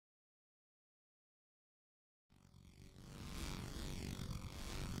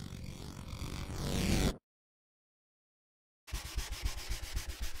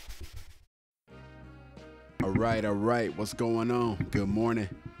All right. What's going on? Good morning.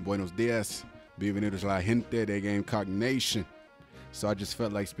 Buenos dias. Bienvenidos la gente de Gamecock Nation. So I just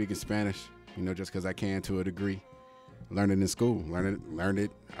felt like speaking Spanish, just because I can to a degree. Learned it in school. I learned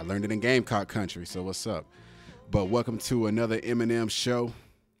it in Gamecock country. So what's up? But welcome to another Eminem show,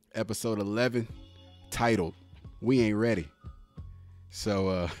 episode 11, titled "We Ain't Ready."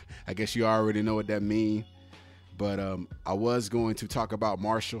 So I guess you already know what that means. But I was going to talk about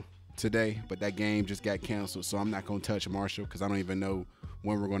Marshall today, but that game just got canceled, so I'm not going to touch Marshall because I don't even know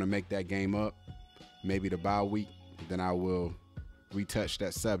when we're going to make that game up. Maybe the bye week, then I will retouch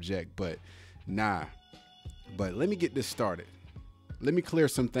that subject, but nah. But let me get this started. Let me clear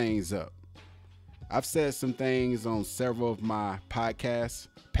some things up. I've said some things on several of my past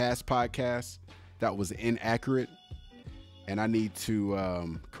podcasts, that was inaccurate, and I need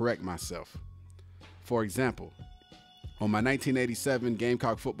to correct myself. For example, on my 1987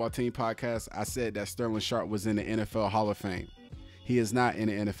 Gamecock football team podcast, I said that Sterling Sharp was in the NFL Hall of Fame. He is not in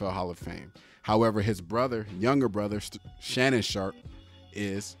the NFL Hall of Fame. However, his younger brother, Shannon Sharp,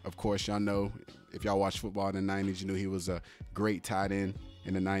 is. Of course, y'all know, if y'all watch football in the 90s, you knew he was a great tight end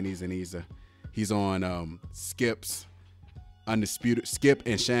in the 90s, and he's on Skip's Undisputed. Skip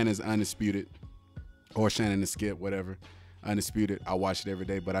and Shannon's Undisputed, or Shannon and Skip, whatever. Undisputed. I watch it every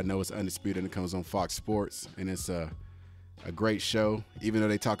day, but I know it's Undisputed, and it comes on Fox Sports, and it's a great show. Even though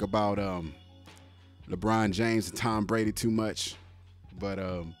they talk about LeBron James and Tom Brady too much, but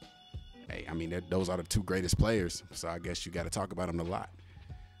hey, I mean, those are the two greatest players, so I guess you got to talk about them a lot.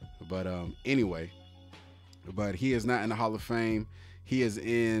 But anyway, but he is not in the Hall of Fame. He is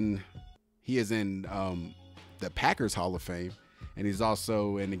in the Packers Hall of Fame, and he's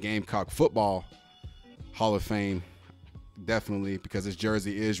also in the Gamecock football Hall of Fame. Definitely, because his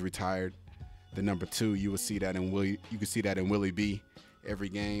jersey is retired. The number 2, you will see that in Willie B every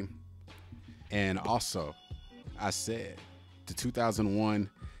game. And also, I said the 2001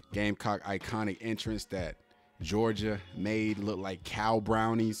 Gamecock iconic entrance that Georgia made look like cow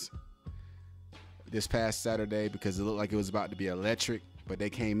brownies this past Saturday, because it looked like it was about to be electric, but they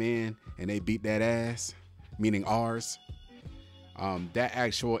came in and they beat that ass, meaning ours. That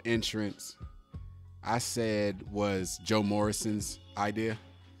actual entrance, I said, was Joe Morrison's idea.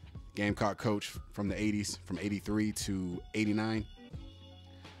 Gamecock coach from the 80s, from 83 to 89.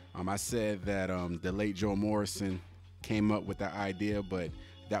 I said that the late Joe Morrison came up with that idea, but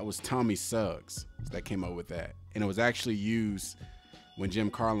that was Tommy Suggs that came up with that. And it was actually used when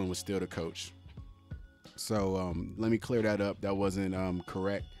Jim Carlin was still the coach. So let me clear that up. That wasn't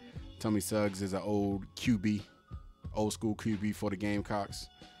correct. Tommy Suggs is an old school QB for the Gamecocks,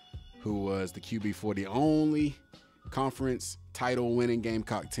 who was the QB for the only conference title winning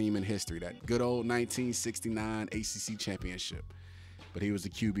Gamecock team in history, that good old 1969 ACC championship. But he was the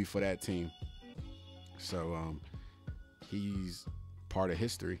QB for that team. So he's part of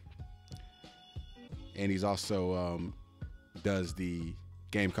history. And he's also does the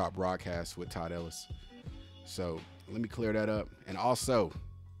Gamecock broadcast with Todd Ellis. So let me clear that up. And also,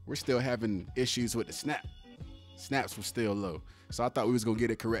 we're still having issues with the snap. Snaps were still low. So I thought we was going to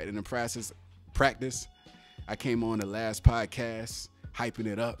get it correct in the practice. I came on the last podcast hyping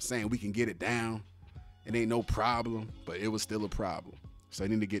it up, saying we can get it down. It ain't no problem, but it was still a problem. So I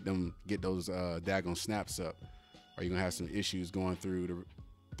need to get those daggone snaps up, or you're going to have some issues going through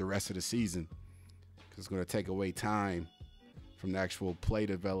the rest of the season, because it's going to take away time from the actual play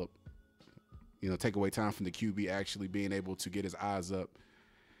develop. Take away time from the QB actually being able to get his eyes up,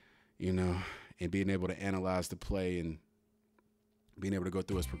 and being able to analyze the play and being able to go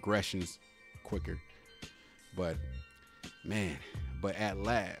through his progressions quicker. But at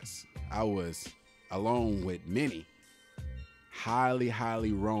last, I was, along with many, highly,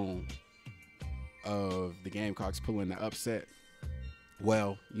 highly wrong of the Gamecocks pulling the upset.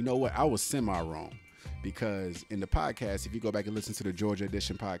 Well, you know what? I was semi-wrong, because in the podcast, if you go back and listen to the Georgia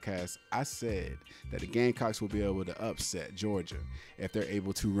Edition podcast, I said that the Gamecocks will be able to upset Georgia if they're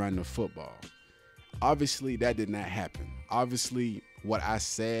able to run the football. Obviously, that did not happen. Obviously, what I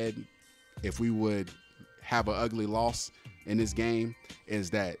said, if we would have an ugly loss in this game,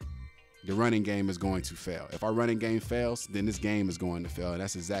 is that the running game is going to fail. If our running game fails, then this game is going to fail, and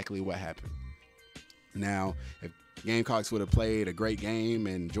that's exactly what happened. Now, if Gamecocks would have played a great game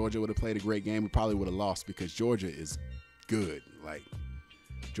and Georgia would have played a great game, we probably would have lost, because Georgia is good. Like,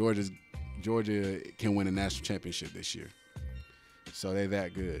 Georgia can win a national championship this year. So they're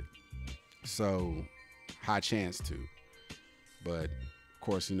that good. So high chance to. But of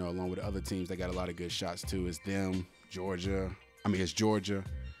course, along with the other teams, they got a lot of good shots too. It's them, Georgia. It's Georgia,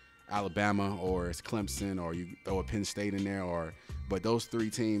 Alabama or it's Clemson or you throw a Penn State in there, but those three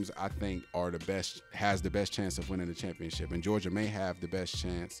teams I think are the best, has the best chance of winning the championship, and Georgia may have the best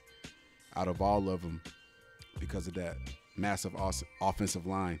chance out of all of them because of that massive offensive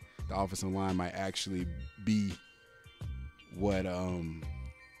line. The offensive line might actually be what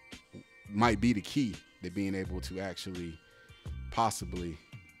might be the key to being able to actually possibly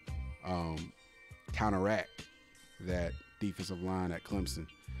counteract that defensive line at Clemson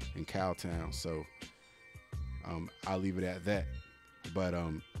and Cowtown. So I'll leave it at that. But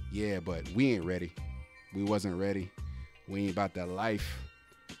yeah, but we ain't ready. We wasn't ready. We ain't about that life.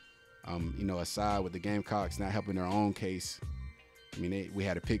 Aside with the Gamecocks not helping their own case. I mean, we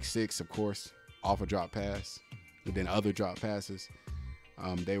had a pick six, of course, off a drop pass, but then other drop passes.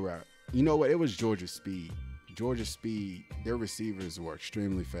 They were, you know what? It was Georgia's speed. Georgia's speed, their receivers were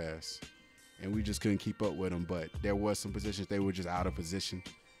extremely fast, and we just couldn't keep up with them. But there was some positions they were just out of position.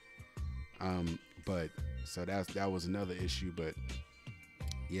 But so that was another issue. But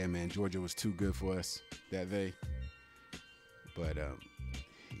yeah, man, Georgia was too good for us that day. But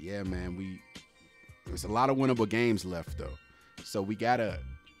yeah, man, there's a lot of winnable games left though. So we gotta,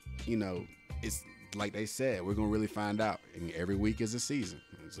 it's like they said, we're gonna really find out. I mean, every week is a season.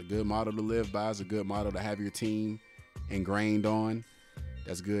 It's a good model to live by. It's a good model to have your team ingrained on.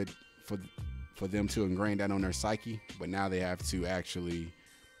 That's good for them to ingrain that on their psyche. But now they have to actually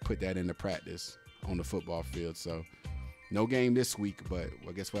put that into practice on the football field. So no game this week, but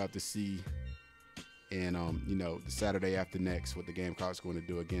I guess we'll have to see. And the Saturday after next, what the Gamecocks going to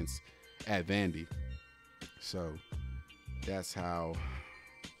do at Vandy. So that's how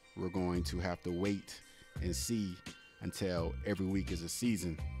we're going to have to wait and see until every week is a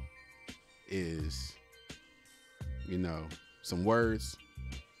season. Is, some words,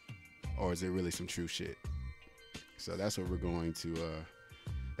 or is it really some true shit? So that's what we're going to,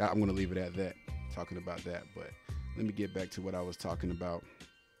 I'm going to leave it at that, talking about that. But let me get back to what I was talking about.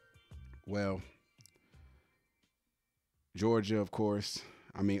 Well, Georgia, of course,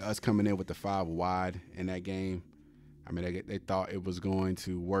 I mean, us coming in with the 5 wide in that game, I mean, they thought it was going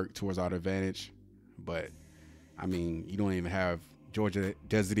to work towards our advantage. But, I mean, Georgia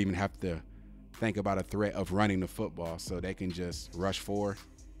doesn't even have to think about a threat of running the football, so they can just rush 4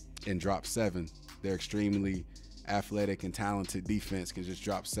 and drop 7. They're extremely athletic and talented defense, can just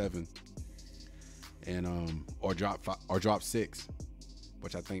drop 7 and or drop 6.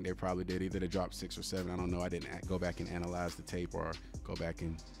 Which I think they probably did. Either they dropped 6 or 7. I don't know. I didn't go back and analyze the tape or go back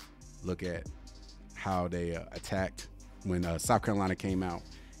and look at how they attacked when South Carolina came out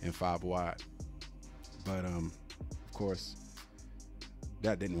in 5 wide. But, of course,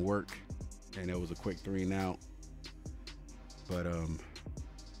 that didn't work, and it was a quick 3 and out. But,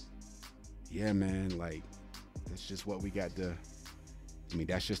 yeah, man, like, that's just what we got to – I mean,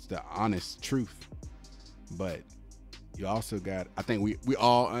 that's just the honest truth. But – you also got, I think we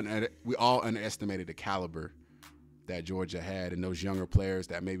all underestimated the caliber that Georgia had and those younger players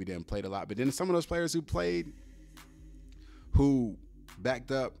that maybe didn't play a lot. But then some of those players who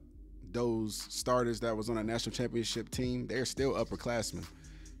backed up those starters that was on a national championship team, they're still upperclassmen.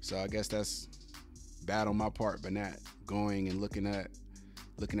 So I guess that's bad on my part, but not going and looking at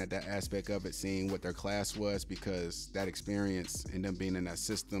that aspect of it, seeing what their class was, because that experience and them being in that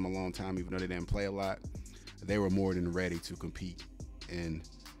system a long time, even though they didn't play a lot, they were more than ready to compete and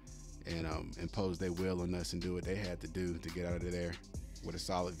impose their will on us and do what they had to do to get out of there with a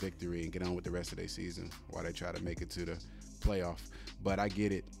solid victory and get on with the rest of their season while they try to make it to the playoff. But I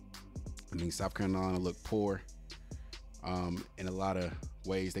get it. I mean, South Carolina looked poor in a lot of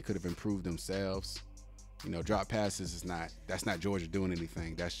ways. They could have improved themselves. Drop passes that's not Georgia doing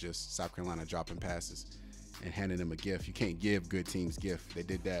anything. That's just South Carolina dropping passes and handing them a gift. You can't give good teams gift. They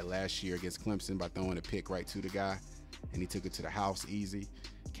did that last year against Clemson by throwing a pick right to the guy, and he took it to the house easy.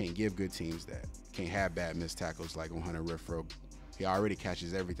 Can't give good teams that. Can't have bad missed tackles like on Hunter Renfrow. He already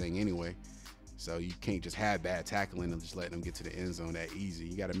catches everything anyway, so you can't just have bad tackling and just let them get to the end zone that easy.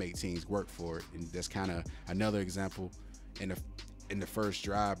 You got to make teams work for it, and that's kind of another example. In the first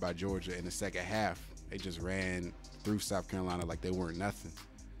drive by Georgia in the second half, they just ran through South Carolina like they weren't nothing.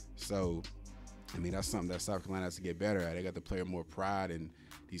 So, I mean, that's something that South Carolina has to get better at. They got to play more pride in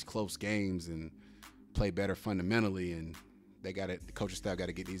these close games and play better fundamentally. And the coaching staff got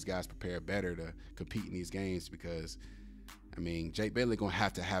to get these guys prepared better to compete in these games, because, I mean, Jake Bailey going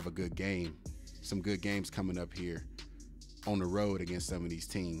to have a good game, some good games coming up here on the road against some of these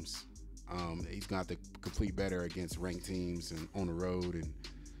teams. He's going to have to complete better against ranked teams and on the road, and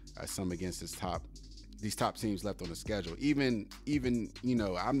some against these top teams left on the schedule. Even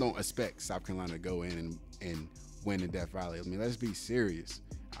I don't expect South Carolina to go in and win in Death Valley. I mean, let's be serious.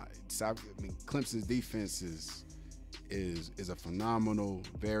 Clemson's defense is a phenomenal,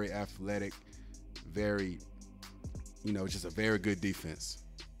 very athletic, very, just a very good defense.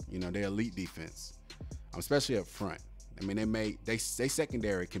 They're elite defense, especially up front. I mean, they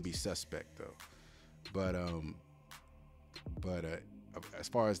secondary can be suspect though, but as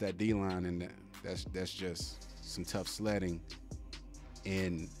far as that D line, and that's just some tough sledding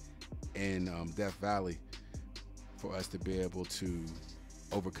in Death Valley for us to be able to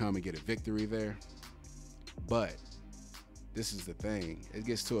overcome and get a victory there. But this is the thing. It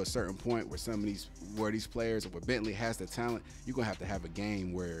gets to a certain point where these players, where Bentley has the talent, you're gonna have a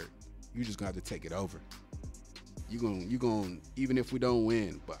game where you're just gonna have to take it over. You're gonna even if we don't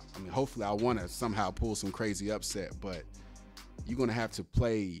win, but I mean, hopefully I want to somehow pull some crazy upset, but you're gonna have to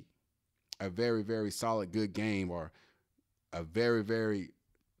play a very, very solid, good game, or a very, very,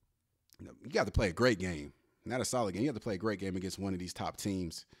 you got to play a great game, not a solid game. You have to play a great game against one of these top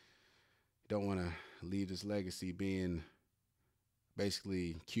teams. You don't want to leave this legacy being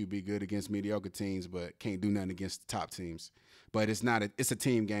basically QB good against mediocre teams, but can't do nothing against the top teams. But it's a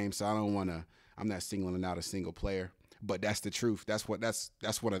team game, so I'm not singling out a single player. But that's the truth. That's what I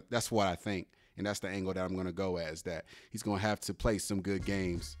think, and that's the angle that I'm going to go at, is that he's going to have to play some good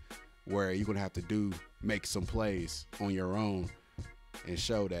games where you're going to have to make some plays on your own and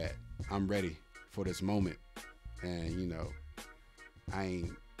show that I'm ready for this moment. And I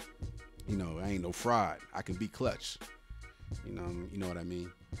ain't no fraud. I can be clutch. You know what I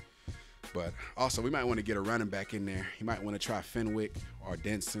mean? But also, we might want to get a running back in there. You might want to try Fenwick or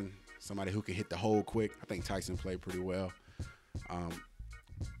Denson, somebody who can hit the hole quick. I think Tyson played pretty well.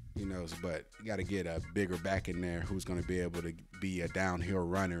 But you got to get a bigger back in there who's going to be able to be a downhill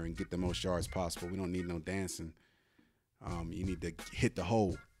runner and get the most yards possible. We don't need no dancing. You need to hit the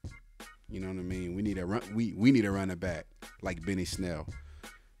hole. You know what I mean? We need a run. We need a running back like Benny Snell.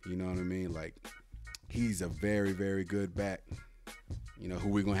 You know what I mean? Like, he's a very, very good back. Who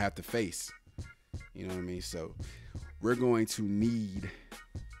we're gonna have to face. You know what I mean? So we're going to need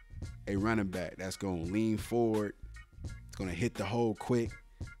a running back that's gonna lean forward. It's gonna hit the hole quick,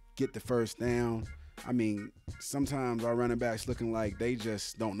 get the first down. I mean, sometimes our running backs looking like they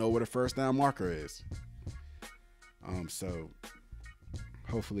just don't know where the first down marker is. So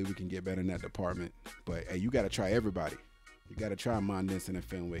hopefully we can get better in that department. But hey, you got to try everybody. You got to try Mon Denson and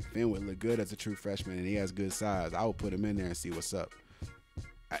Fenwick. Fenwick look good as a true freshman, and he has good size. I will put him in there and see what's up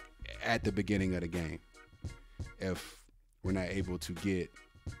at the beginning of the game. If we're not able to get,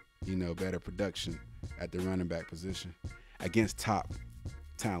 better production at the running back position against top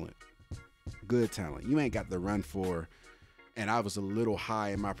talent, good talent. You ain't got the run for, and I was a little high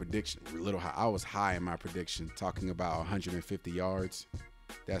in my prediction. I was high in my prediction, talking about 150 yards.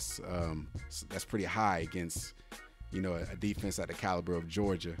 That's pretty high against, a defense at the caliber of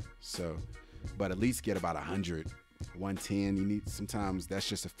Georgia. So, but at least get about 100, 110. You need, sometimes that's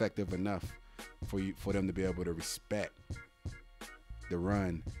just effective enough for them to be able to respect the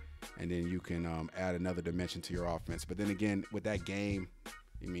run, and then you can add another dimension to your offense. But then again, with that game,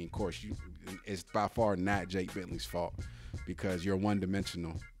 of course, it's by far not Jake Bentley's fault, because you're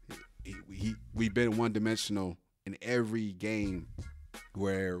one-dimensional. We've been one-dimensional in every game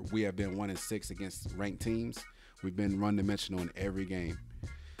where we have been 1-6 against ranked teams. We've been one-dimensional in every game.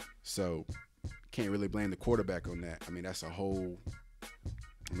 So can't really blame the quarterback on that.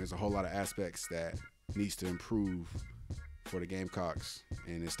 there's a whole lot of aspects that needs to improve for the Gamecocks,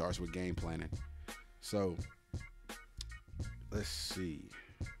 and it starts with game planning. So let's see.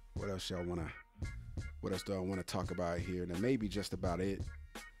 What else do I want to talk about here? And maybe just about it.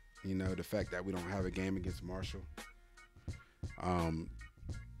 The fact that we don't have a game against Marshall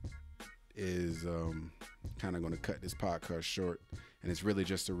is kind of going to cut this podcast short, and it's really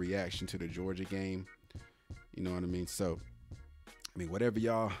just a reaction to the Georgia game. You know what I mean? So, whatever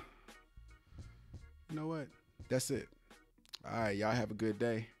y'all, that's it. All right, y'all have a good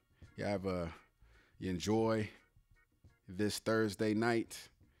day. You enjoy this Thursday night.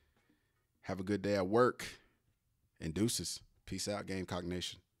 Have a good day at work, and deuces. Peace out, Gamecock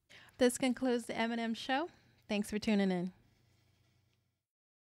Nation. This concludes the M&M Show. Thanks for tuning in.